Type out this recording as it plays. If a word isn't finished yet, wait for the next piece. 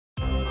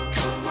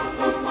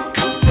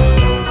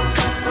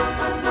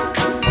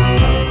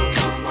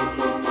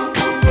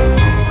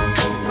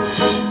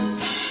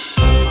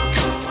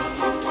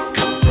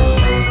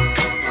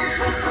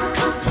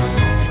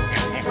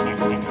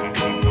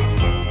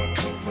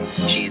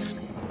She's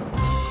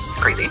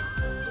crazy.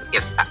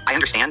 If I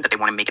understand that they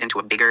want to make it into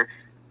a bigger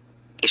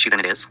issue than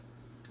it is,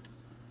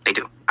 they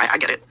do. I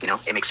get it. You know,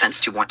 it makes sense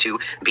to want to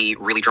be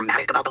really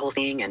dramatic about the whole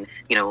thing and,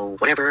 you know,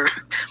 whatever.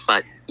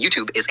 But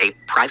YouTube is a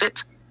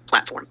private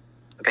platform.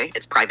 Okay?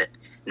 It's private,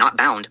 not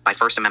bound by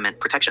First Amendment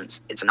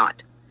protections. It's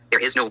not. There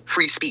is no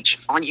free speech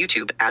on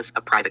YouTube as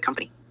a private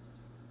company.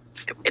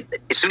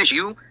 As soon as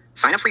you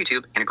sign up for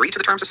YouTube and agree to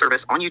the terms of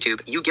service on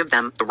YouTube, you give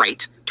them the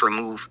right to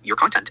remove your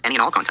content, any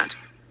and all content.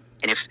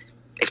 And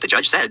if the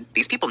judge said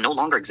these people no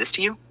longer exist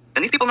to you,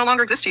 then these people no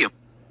longer exist to you.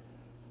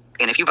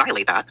 And if you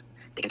violate that,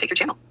 they can take your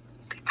channel.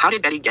 How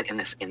did Betty get in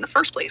this in the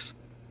first place?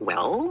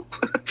 Well,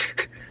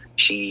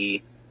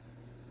 she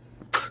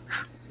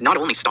not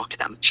only stalked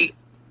them,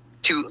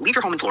 to leave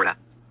your home in Florida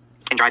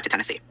and drive to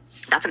Tennessee.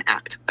 That's an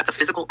act. That's a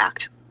physical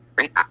act,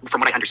 right?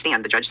 From what I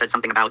understand, the judge said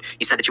something about,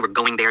 you said that you were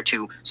going there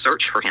to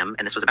search for him,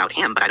 and this was about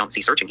him, but I don't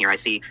see searching here. I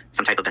see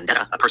some type of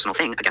vendetta, a personal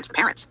thing against the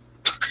parents.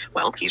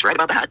 Well, he's right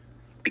about that,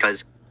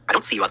 because I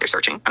don't see you out there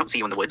searching. I don't see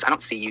you in the woods. I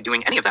don't see you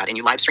doing any of that. And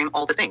you live stream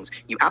all the things.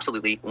 You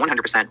absolutely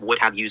 100% would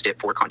have used it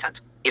for content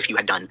if you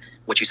had done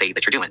what you say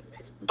that you're doing.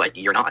 But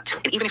you're not.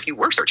 And even if you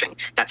were searching,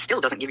 that still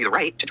doesn't give you the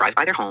right to drive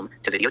by their home,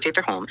 to videotape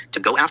their home,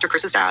 to go after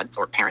Chris's dad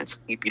or parents.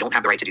 You don't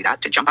have the right to do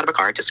that, to jump out of a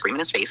car, to scream in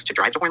his face, to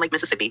drive to Horn Lake,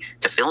 Mississippi,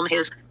 to film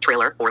his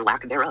trailer or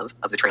lack thereof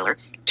of the trailer,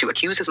 to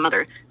accuse his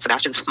mother,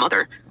 Sebastian's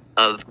mother,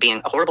 of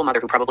being a horrible mother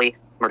who probably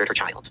murdered her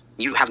child.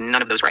 You have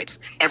none of those rights.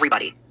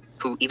 Everybody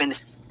who even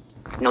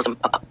knows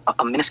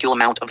a minuscule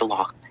amount of the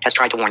law has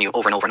tried to warn you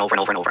over and over and over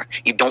and over and over.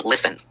 You don't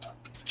listen.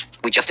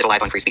 We just did a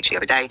live on free speech the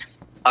other day.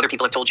 Other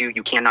people have told you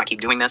you cannot keep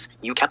doing this.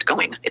 You kept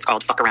going. It's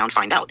called fuck around,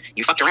 find out.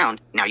 You fucked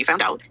around. Now you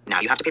found out. Now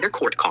you have to pay their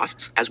court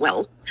costs as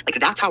well. Like,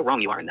 that's how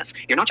wrong you are in this.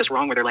 You're not just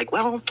wrong where they're like,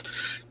 well,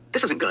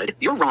 this isn't good.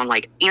 You're wrong,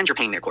 like, and you're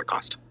paying their court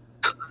cost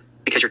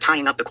because you're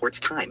tying up the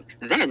court's time.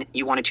 Then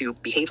you wanted to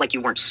behave like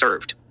you weren't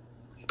served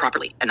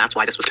properly, and that's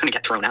why this was going to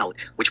get thrown out,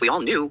 which we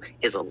all knew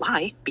is a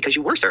lie because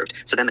you were served.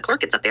 So then the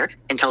clerk gets up there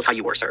and tells how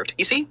you were served.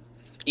 You see,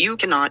 you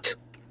can't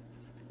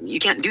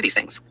do these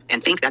things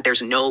and think that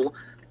there's no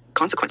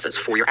consequences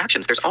for your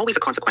actions. There's always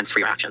a consequence for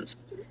your actions,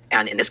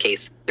 and in this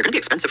case, they're going to be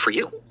expensive for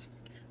you.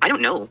 I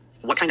don't know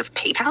what kind of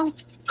PayPal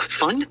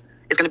fund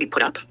is going to be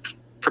put up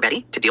for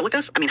Betty to deal with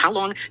this. I mean, how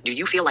long do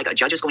you feel like a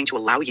judge is going to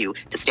allow you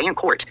to stay in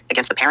court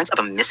against the parents of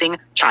a missing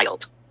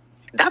child?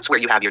 That's where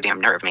you have your damn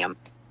nerve, ma'am.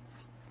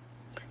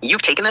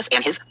 You've taken this,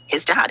 and his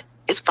dad,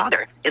 his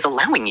father, is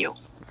allowing you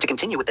to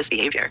continue with this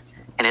behavior.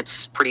 And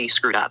it's pretty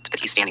screwed up that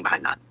he's standing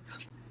behind that.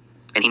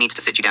 And he needs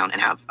to sit you down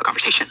and have a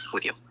conversation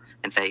with you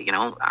and say, you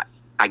know,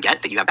 I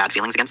get that you have bad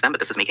feelings against them, but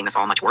this is making this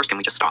all much worse. Can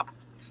we just stop?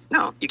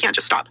 No, you can't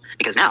just stop,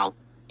 because now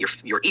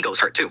your ego's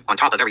hurt too. On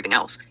top of everything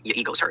else, your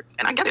ego's hurt.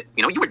 And I get it.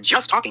 You know, you were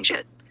just talking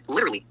shit.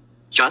 Literally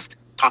just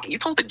talking. You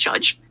told the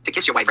judge to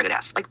kiss your white-breaded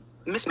ass. Like,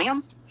 Miss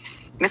Ma'am?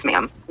 Miss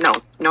Ma'am?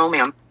 No,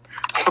 ma'am.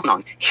 Hold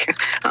on.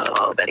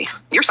 Oh, Betty.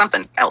 You're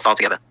something else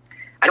altogether.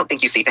 I don't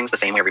think you see things the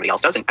same way everybody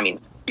else does. I mean,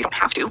 you don't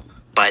have to,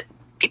 but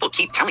people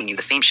keep telling you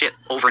the same shit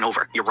over and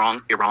over. You're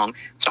wrong. You're wrong.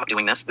 Stop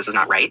doing this. This is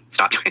not right.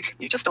 Stop doing it.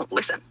 You just don't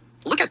listen.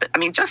 Look at it. I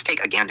mean, just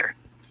take a gander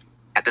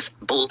at this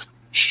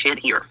bullshit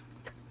here.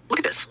 Look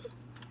at this.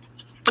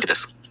 Look at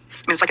this. I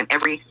mean, it's like an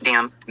every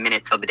damn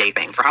minute of the day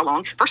thing. For how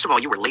long? First of all,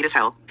 you were late as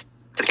hell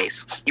to the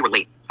case. You were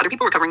late. Other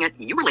people were covering it.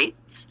 You were late.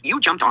 You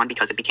jumped on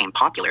because it became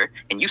popular,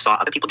 and you saw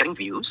other people getting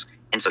views,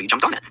 and so you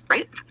jumped on it,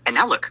 right? And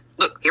now look,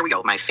 here we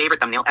go. My favorite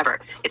thumbnail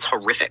ever. It's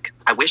horrific.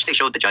 I wish they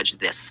showed the judge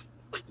this.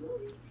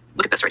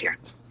 Look at this right here.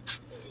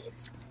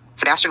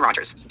 Sebastian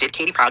Rogers. Did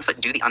Katie Proudfoot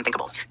do the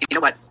unthinkable? You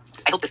know what?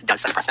 I hope this does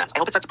set a precedence. I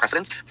hope it sets a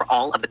precedence for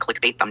all of the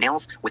clickbait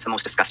thumbnails with the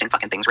most disgusting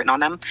fucking things written on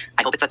them.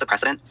 I hope it sets a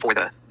precedent for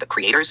the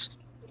creators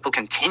who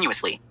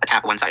continuously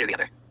attack one side or the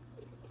other.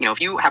 You know,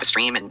 if you have a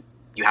stream and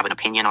you have an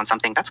opinion on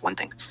something, that's one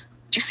thing.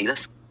 Do you see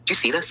this? Do you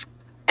see this?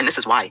 And this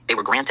is why they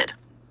were granted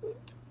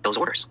those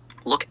orders.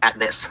 Look at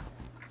this.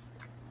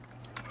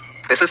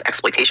 This is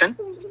exploitation.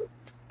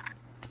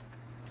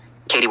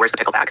 Katie wears the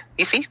pickle bag.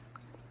 You see?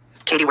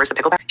 Katie wears the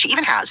pickle bag. She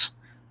even has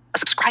a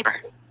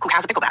subscriber who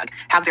has a pickle bag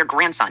have their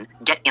grandson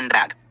get in the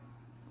bag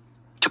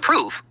to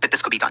prove that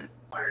this could be done.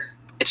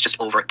 It's just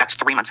over. That's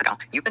 3 months ago.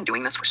 You've been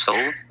doing this for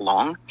so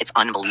long. It's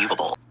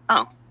unbelievable.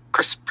 Oh,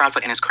 Chris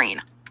Proudfoot and his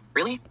crane.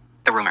 Really?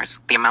 The rumors.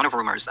 The amount of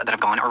rumors that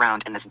have gone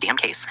around in this damn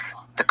case.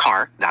 The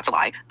car, that's a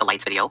lie. The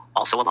lights video,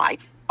 also a lie.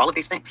 All of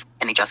these things.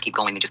 And they just keep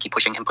going. They just keep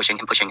pushing and pushing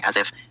and pushing as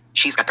if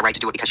she's got the right to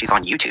do it because she's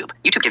on YouTube.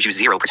 YouTube gives you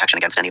zero protection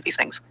against any of these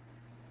things.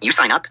 You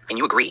sign up and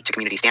you agree to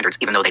community standards,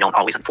 even though they don't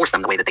always enforce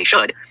them the way that they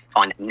should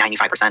on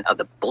 95% of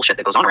the bullshit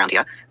that goes on around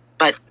here.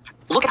 But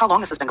look at how long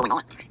this has been going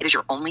on. It is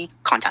your only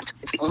content.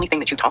 It's the only thing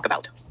that you talk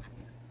about.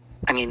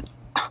 I mean,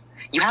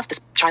 you have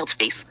this child's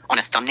face on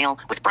a thumbnail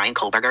with Brian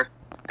Kohlberger.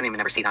 I didn't even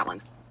never see that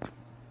one.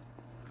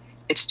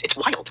 It's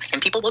wild.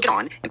 And people will get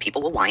on and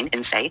people will whine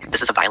and say,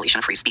 this is a violation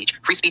of free speech.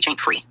 Free speech ain't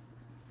free.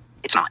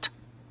 It's not.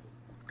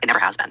 It never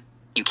has been.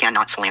 You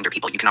cannot slander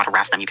people. You cannot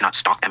harass them. You cannot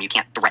stalk them. You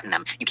can't threaten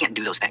them. You can't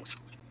do those things.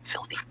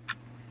 Filthy.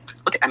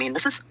 Look, I mean,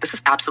 this is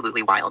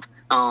absolutely wild.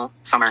 Oh,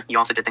 Summer, you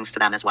also did things to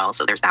them as well,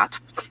 so there's that.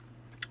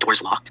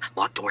 Doors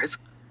locked doors.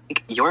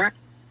 You're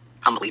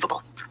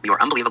unbelievable.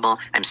 You're unbelievable.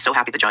 I'm so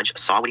happy the judge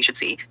saw what he should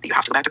see, that you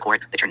have to go back to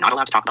court, that you're not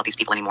allowed to talk about these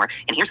people anymore.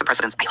 And here's the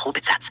precedence I hope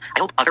it sets. I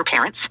hope other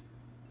parents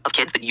of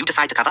kids that you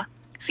decide to cover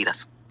see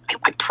this.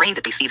 I pray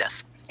that they see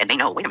this and they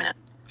know, wait a minute,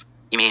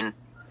 you mean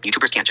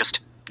YouTubers can't just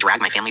drag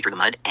my family through the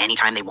mud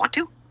anytime they want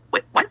to?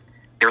 Wait, what?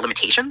 There are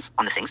limitations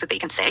on the things that they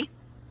can say?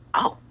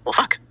 Oh, well,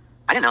 fuck.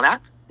 I didn't know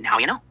that. Now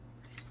you know.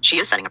 She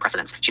is setting a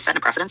precedence. She's setting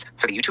a precedence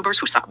for the YouTubers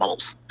who suck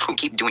balls, who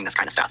keep doing this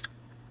kind of stuff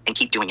and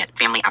keep doing it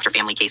family after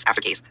family, case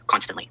after case,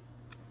 constantly.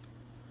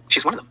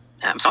 She's one of them.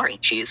 I'm sorry.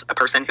 She's a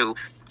person who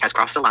has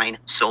crossed the line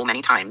so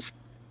many times,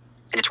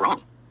 and it's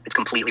wrong. It's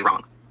completely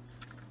wrong.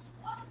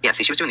 Yeah,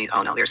 see, she was doing these.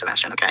 Oh, no, there's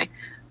Sebastian, okay?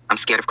 I'm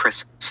scared of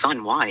Chris.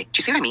 Son, why? Do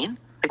you see what I mean?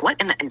 Like, what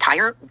in the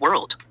entire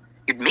world?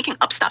 You're making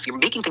up stuff. You're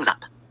making things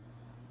up.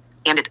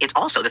 And it's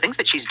also, the things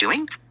that she's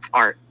doing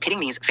are pitting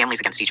these families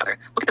against each other.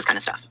 Look at this kind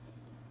of stuff.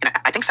 And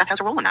I think Seth has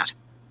a role in that.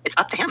 It's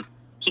up to him.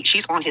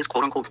 She's on his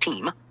quote-unquote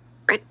team,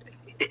 right?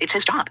 It's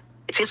his job.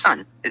 It's his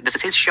son. This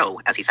is his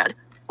show, as he said.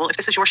 Well, if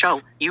this is your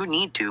show, you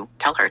need to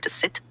tell her to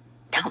sit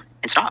down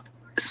and stop.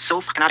 This is so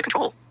fucking out of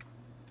control.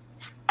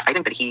 I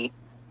think that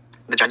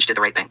the judge did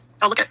the right thing.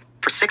 Oh, look at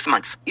for 6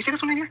 months. You see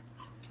this one right here?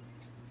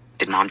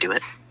 Did mom do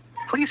it?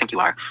 Who do you think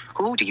you are?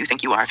 Who do you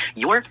think you are?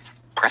 Your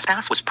press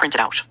pass was printed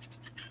out.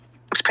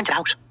 It was printed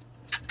out.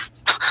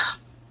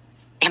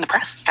 And the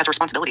press has a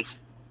responsibility.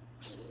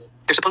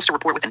 They're supposed to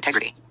report with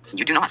integrity.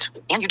 You do not.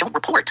 And you don't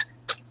report.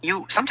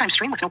 You sometimes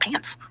stream with no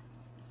pants.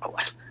 Oh,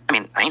 I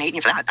mean, I ain't hating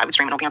you for that. I would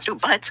stream with no pants too,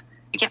 but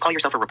you can't call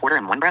yourself a reporter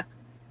in one breath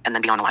and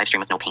then be on a live stream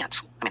with no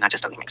pants. I mean, that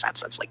just doesn't make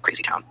sense. That's like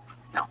crazy town.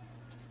 No.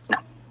 No.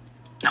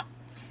 No.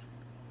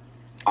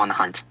 On the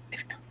hunt.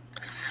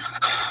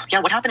 Yeah,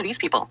 what happened to these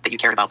people that you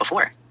cared about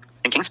before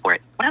in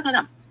Kingsport? What happened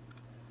to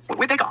them?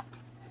 Where'd they go?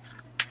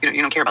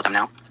 You don't care about them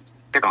now.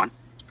 They're gone.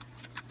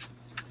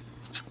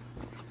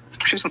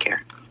 She doesn't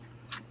care.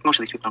 Most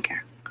of these people don't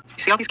care.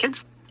 You see all these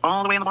kids?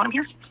 All the way on the bottom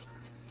here?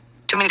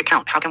 Too many to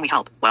count. How can we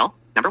help? Well,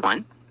 number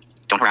one,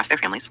 don't harass their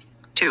families.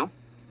 2,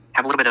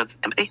 have a little bit of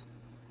empathy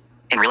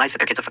and realize that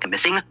their kids are fucking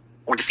missing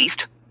or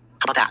deceased.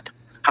 How about that?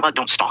 How about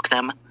don't stalk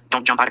them?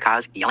 Don't jump out of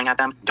cars yelling at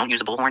them. Don't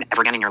use a bullhorn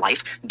ever again in your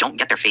life. Don't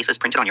get their faces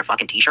printed on your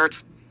fucking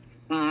t-shirts.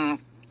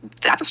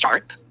 That's a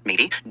start,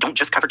 maybe. Don't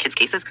just cover kids'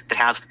 cases that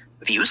have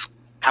views.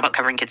 How about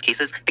covering kids'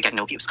 cases that get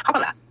no views? How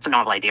about that? It's a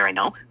novel idea, I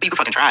know, but you can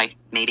fucking try.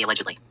 Maybe,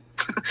 allegedly.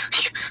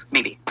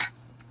 Maybe.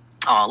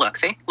 Oh, look,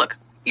 see? Look.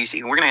 You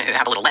see, we're going to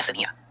have a little lesson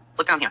here.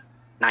 Look down here.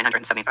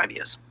 975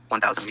 views.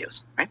 1,000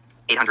 views, right?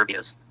 800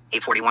 views.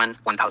 841,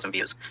 1,000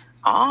 views.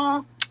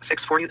 Oh,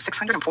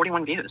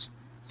 641 views.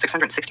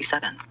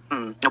 667.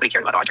 Nobody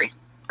cared about Audrey,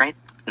 right?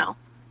 No,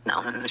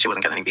 she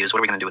wasn't getting any views. What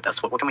are we going to do with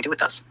this? What can we do with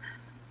this?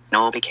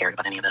 Nobody cared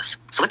about any of this.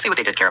 So let's see what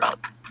they did care about.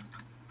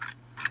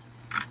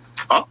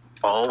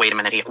 Oh, wait a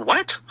minute here.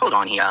 What? Hold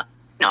on here.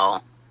 No.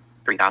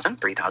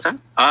 3,000.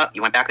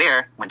 You went back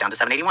there. Went down to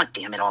 781.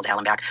 Damn it, all to hell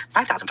and back.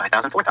 5,000,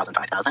 4,000,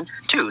 5,000.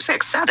 2,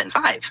 6, 7,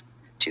 5.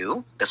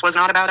 2. This was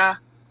not about,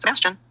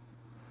 Sebastian.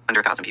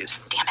 Under 1,000 views.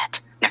 Damn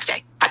it. Next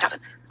day. 5,000.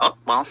 Oh,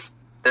 well,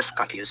 this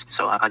got views,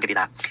 so I'll give you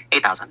that.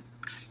 8,000.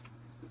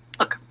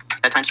 Look,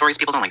 bedtime stories,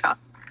 people don't like that.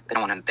 They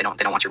don't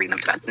want you reading them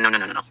to bed.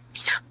 No.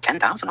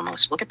 10,000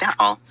 almost. Look at that.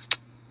 Oh,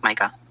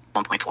 Micah,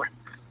 1.4.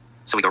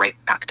 So we go right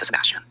back to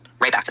Sebastian.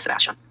 Right back to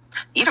Sebastian.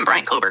 Even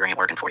Brian Koberger ain't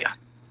working for you.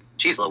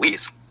 Jeez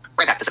Louise.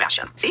 Right back to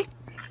Sebastian. See?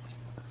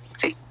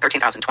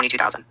 13,000,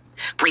 22,000.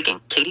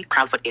 Breaking. Katie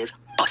Proudfoot is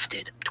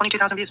busted.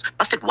 22,000 views.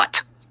 Busted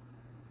what?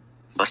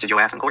 Busted your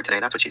ass in court today.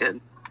 That's what she did.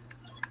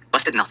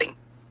 Busted nothing.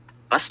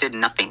 Busted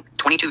nothing.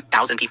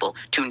 22,000 people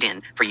tuned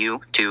in for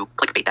you to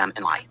clickbait them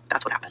and lie.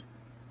 That's what happened.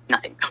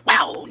 Nothing.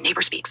 Wow.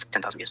 Neighbor speaks.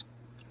 10,000 views.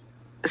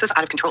 This is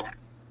out of control.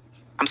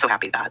 I'm so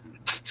happy that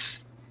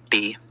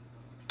the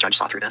judge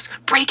saw through this.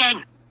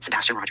 Breaking!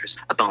 Sebastian Rogers,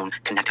 a bone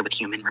connected with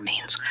human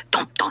remains.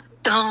 Dun.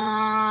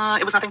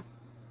 It was nothing.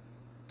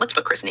 Let's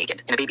put Chris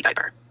naked in a baby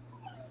diaper.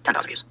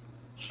 10,000 views.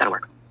 That'll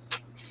work.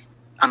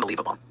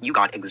 Unbelievable. You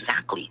got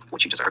exactly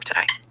what you deserved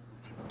today.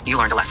 You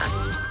learned a lesson.